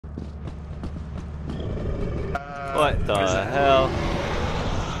What the hell?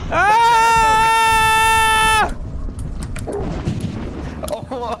 Ah!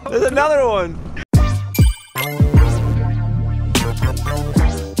 Ah! There's another one.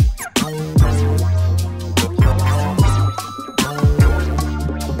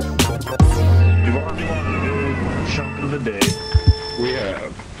 You've already won a good chunk of the day. We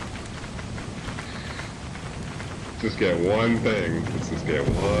have. Just get one thing. Let's just get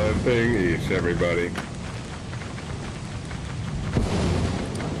one thing each, everybody.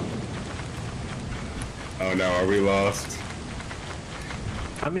 Oh no, are we lost?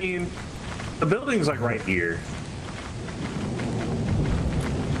 I mean, the building's like right here.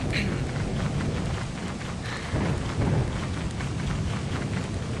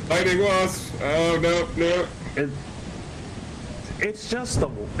 Lightning wasp! Oh no, no. It's just the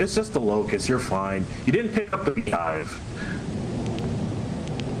locust. You're fine. You didn't pick up the beehive.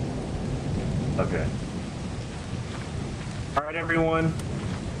 Okay. All right, everyone.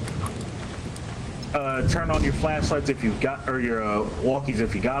 Turn on your flashlights if you've got, or your walkies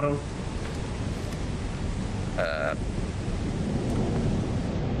if you got them.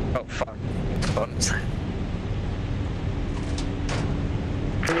 Oh fuck. Buttons.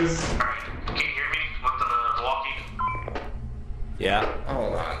 Can you hear me with the walkie? Yeah.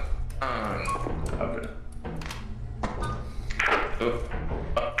 Hold on. Okay.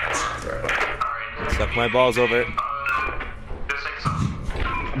 Alright. Suck my balls over it. This ain't something.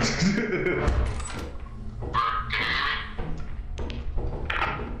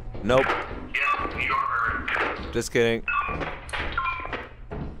 Nope. Yeah, you are. Just kidding.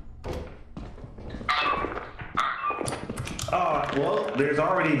 Well, there's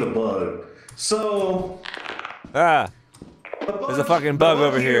already the bug. So. Ah. There's a fucking bug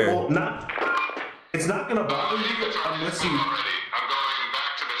over here. It's not gonna bother you unless you. I'm going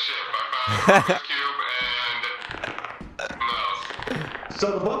back to the ship. I found a cube and mouse. So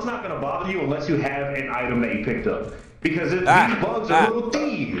the bug's not gonna bother you unless you have an item that you picked up, because these bugs are little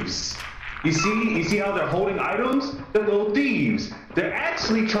thieves. You see how they're holding items? They're little thieves. They're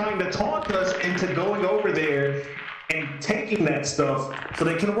actually trying to taunt us into going over there and taking that stuff so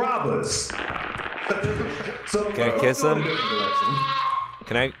they can rob us. So Can I kiss him?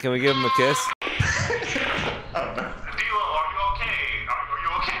 Can we give him a kiss? Dilo, are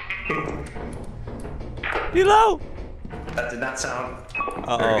you okay? Dilo! That did not sound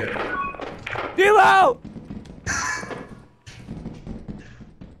Uh-oh. very good. Dilo!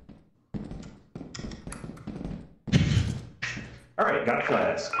 Alright, got a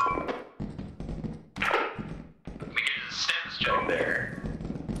flask. Right there.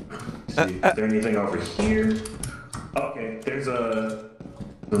 See, is there anything over here? Okay, there's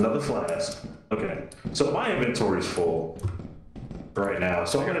another flask. Okay, so my inventory's full right now,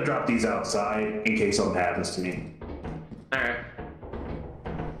 so I'm gonna drop these outside in case something happens to me. Alright.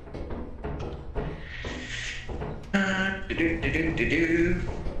 Alright.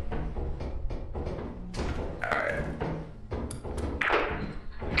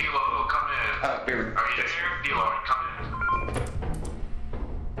 Dilo, come in. Are you there? Dilo, come in.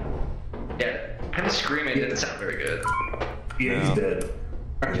 Yeah, him screaming didn't sound very good. Yeah, he's dead.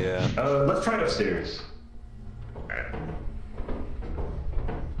 Alright. Yeah. Let's try upstairs. Alright.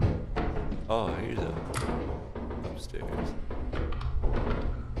 Oh, here's upstairs.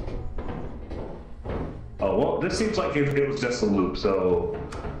 Oh, well, this seems like it was just a loop, so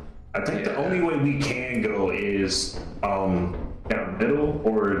I think the only way we can go is down the middle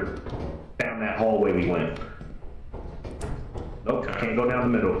or down that hallway we went. Nope, can't go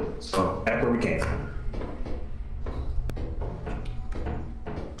down the middle, so back where we came.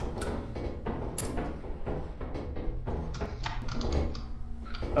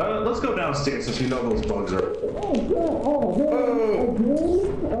 Let's go downstairs since you know those bugs are.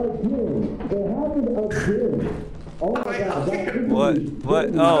 What?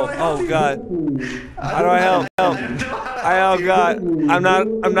 What? Oh God. How do I help? Oh God.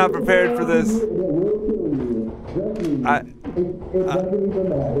 I'm not prepared for this. I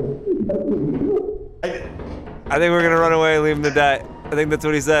think we're gonna run away and leave him to die. I think that's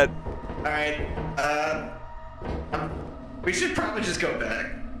what he said. Alright, we should probably just go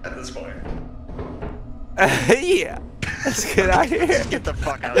back at this point. Yeah. Let's get out of here. Let's get the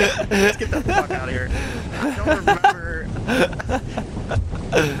fuck out of here. Let's get the fuck out of here. I don't remember.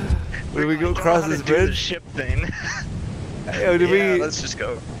 Did we go across this do the bridge? ship thing. Yo, did Yeah, we? let's just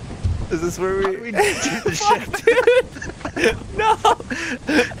go. Is this where we? How do we do the ship? Dude. No.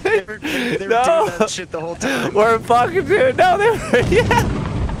 They were doing that shit the whole time. We're fucking dude. No, they were.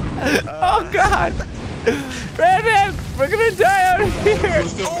 Yeah. Oh God. Brandon, we're gonna die out here.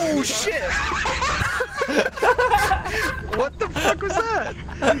 Oh shit!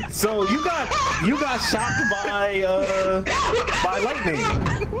 So you got shocked by lightning.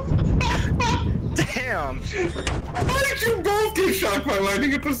 Damn. Why did you both get shocked by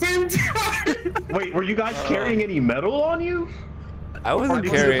lightning at the same time? Wait, were you guys carrying any metal on you? I wasn't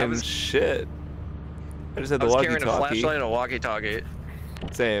carrying shit. I just had the I was walkie-talkie. carrying a flashlight and a walkie-talkie.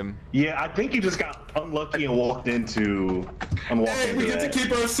 Same. Yeah, I think you just got unlucky and walked into. Hey, we get to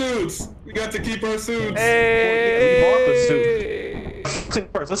keep our suits. We got to keep our suits. Hey! Well, yeah, we bought the suit.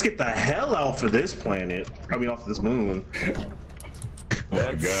 First, let's get the hell off of this planet. I mean, off of this moon.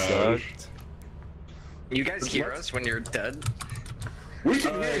 That sucked. You guys hear us when you're dead? We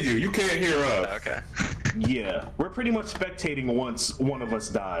can hear you. You can't hear us. Okay. Yeah, we're pretty much spectating once one of us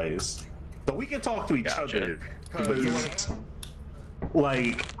dies, so we can talk to each other. 'Cause,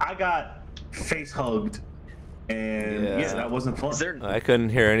 like, I got face hugged, and yeah, that wasn't fun. I couldn't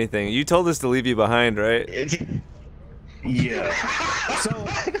hear anything. You told us to leave you behind, right? Yeah. So.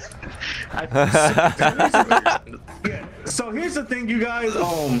 Yeah. So here's the thing, you guys.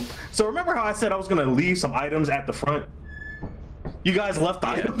 So remember how I said I was gonna leave some items at the front? You guys left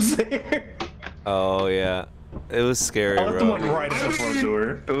items there. Oh yeah, it was scary, I left them bro. like right at the front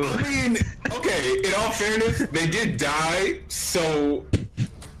door. I mean, okay, in all fairness, they did die, so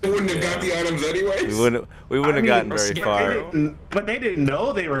they wouldn't have got the items anyway. We wouldn't have gotten very far. But they didn't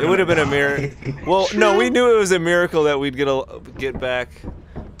know they were. It would have been a miracle. Well, no, we knew it was a miracle that we'd get back.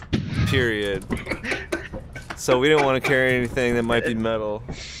 Period. So we didn't want to carry anything that might be metal.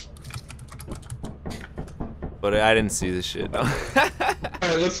 But I didn't see this shit. No.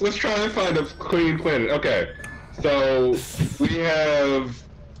 Alright, let's try and find a clean planet. Okay, so we have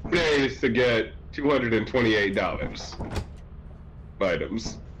days to get $228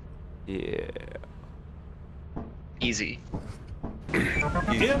 items. Yeah. Easy.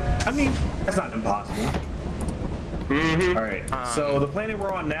 Yeah, I mean that's not impossible. Mm-hmm. All right. So the planet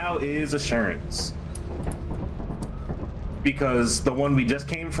we're on now is Assurance, because the one we just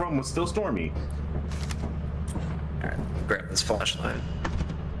came from was still stormy. Alright, grab this flashlight.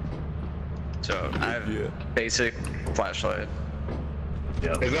 So I have basic flashlight.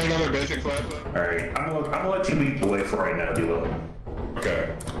 Yeah. Is there another basic flashlight? All right. I'm gonna let you lead the way for right now, Duo.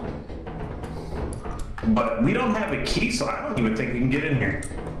 Okay. But we don't have a key, so I don't even think we can get in here.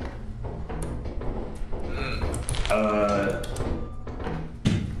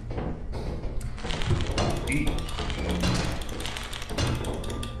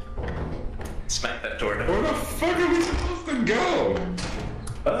 Smack that door down. Where the fuck are we supposed to go?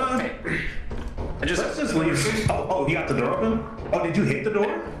 Let's just leave. Oh, you got the door open? Oh, did you hit the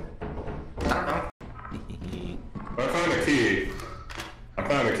door? I don't know. I found a key.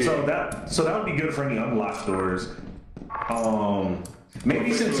 So that would be good for any unlocked doors.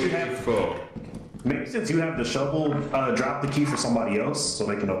 Maybe since you have the shovel, drop the key for somebody else so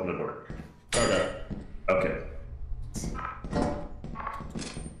they can open the door. Okay.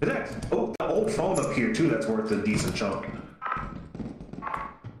 Oh, the old phone up here too. That's worth a decent chunk. Am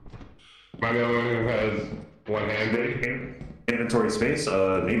I the only one who has one hand? Inventory space?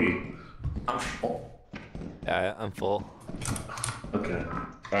 Maybe. I'm full. Yeah, I'm full. Okay.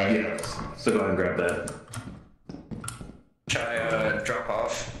 Alright. Yeah. So go ahead and grab that. Should I drop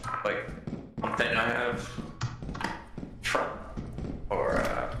off like one thing I have from, or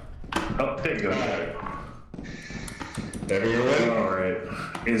Oh, there you go. Alright. Everyone? Alright.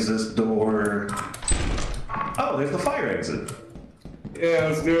 Is this door... Oh, there's the fire exit. Yeah,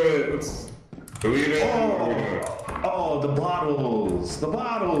 let's do it. Let's delete it. Oh, the bottles. The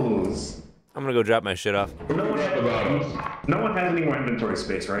bottles. I'm gonna go drop my shit off. No one Grab the bottles. No one has any more inventory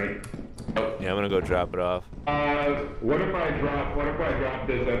space, right? Yeah, I'm gonna go drop it off. What if I drop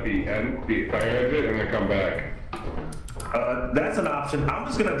this at the end, the fire exit, and then come back? That's an option. I'm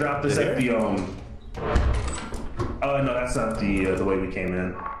just gonna drop this at the Oh no, that's not the way we came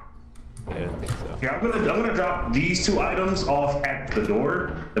in. I didn't think so. Yeah, I'm gonna drop these two items off at the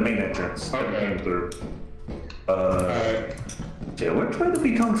door, the main entrance. That we came through. Alright. Yeah, which way did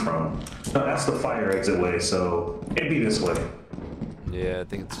we come from? No, that's the fire exit way, so it'd be this way. Yeah, I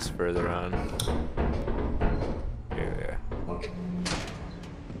think it's just further on. Here. Okay.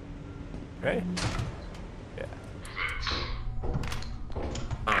 Right? Yeah.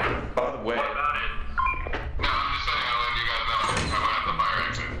 by the way, No, I'm just saying I'll let you guys know. I'm at the fire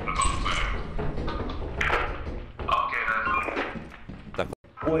exit. That's all I'm saying. Okay then.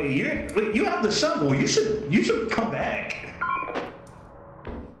 Wait, you have the shovel. You should come back.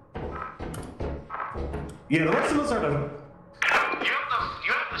 Yeah, the rest of us are the. You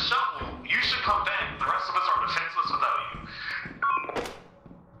have the shovel. You should come back. The rest of us are defenseless without you.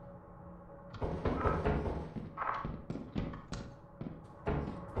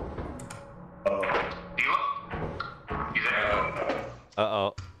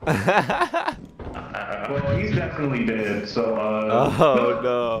 Well, he's definitely dead. So Oh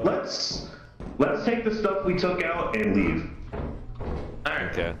no. Let's take the stuff we took out and leave.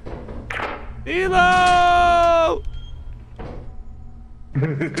 Alright. Okay. Elo!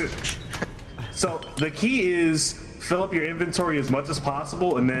 So the key is fill up your inventory as much as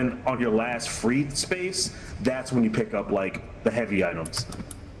possible, and then on your last free space, that's when you pick up like the heavy items.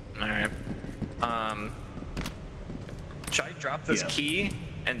 Alright. Should I drop this key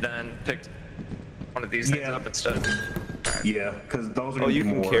and then pick one of these things up instead? Yeah, because those are. Oh, you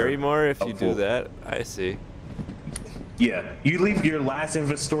can carry more if you helpful. do that. I see. Yeah, you leave your last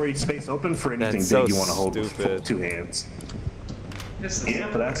inventory space open for anything That's big so you want to hold stupid. with 2 hands. Yeah,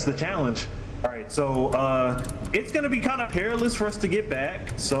 but that's the challenge. All right, so it's gonna be kind of perilous for us to get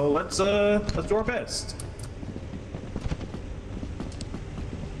back. So let's do our best.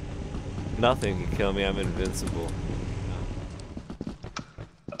 Nothing can kill me. I'm invincible.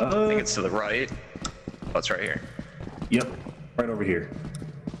 I think it's to the right. Oh, it's right here. Yep, right over here.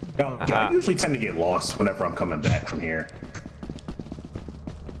 Now, I usually tend to get lost whenever I'm coming back from here.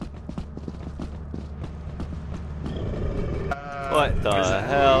 What the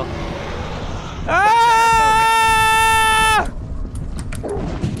hell? Ah!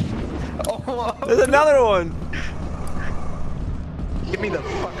 Oh, There's another one. get me the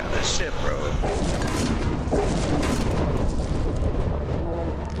fuck out of this ship, bro.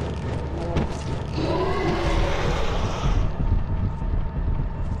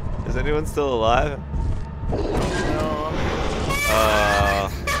 Is anyone still alive? No.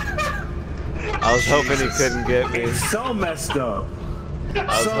 I was hoping he couldn't get me. It's so messed up. I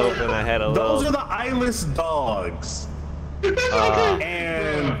was hoping I had a little. Those are the eyeless dogs.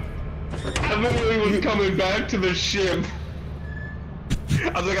 And I literally was coming back to the ship.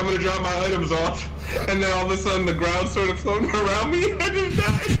 I was like, I'm gonna drop my items off, and then all of a sudden the ground started floating around me. I just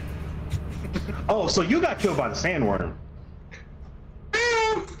died. oh, so you got killed by the sandworm.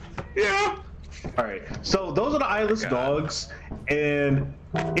 Yeah. All right, so those are the eyeless dogs, and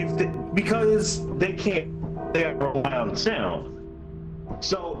because they rely on sound.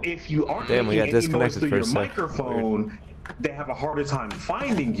 So if you aren't Damn, we making got any noise disconnected through for a your sec. microphone, they have a harder time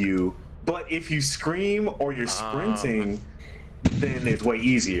finding you. But if you scream or you're sprinting, then it's way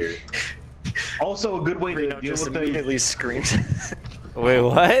easier. Also, a good way to deal just with it. immediately screamed. Wait,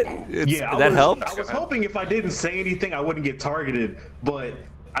 what? Yeah, that helps. I was hoping if I didn't say anything, I wouldn't get targeted, but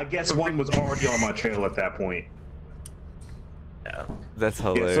I guess one was already on my trail at that point. Yeah. That's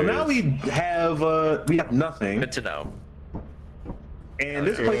Yeah, hilarious. so now we have nothing, Good to know. and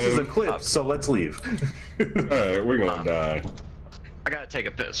this place is eclipsed. So let's leave. All right, we're gonna die. I gotta take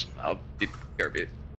a piss. I'll be BRB.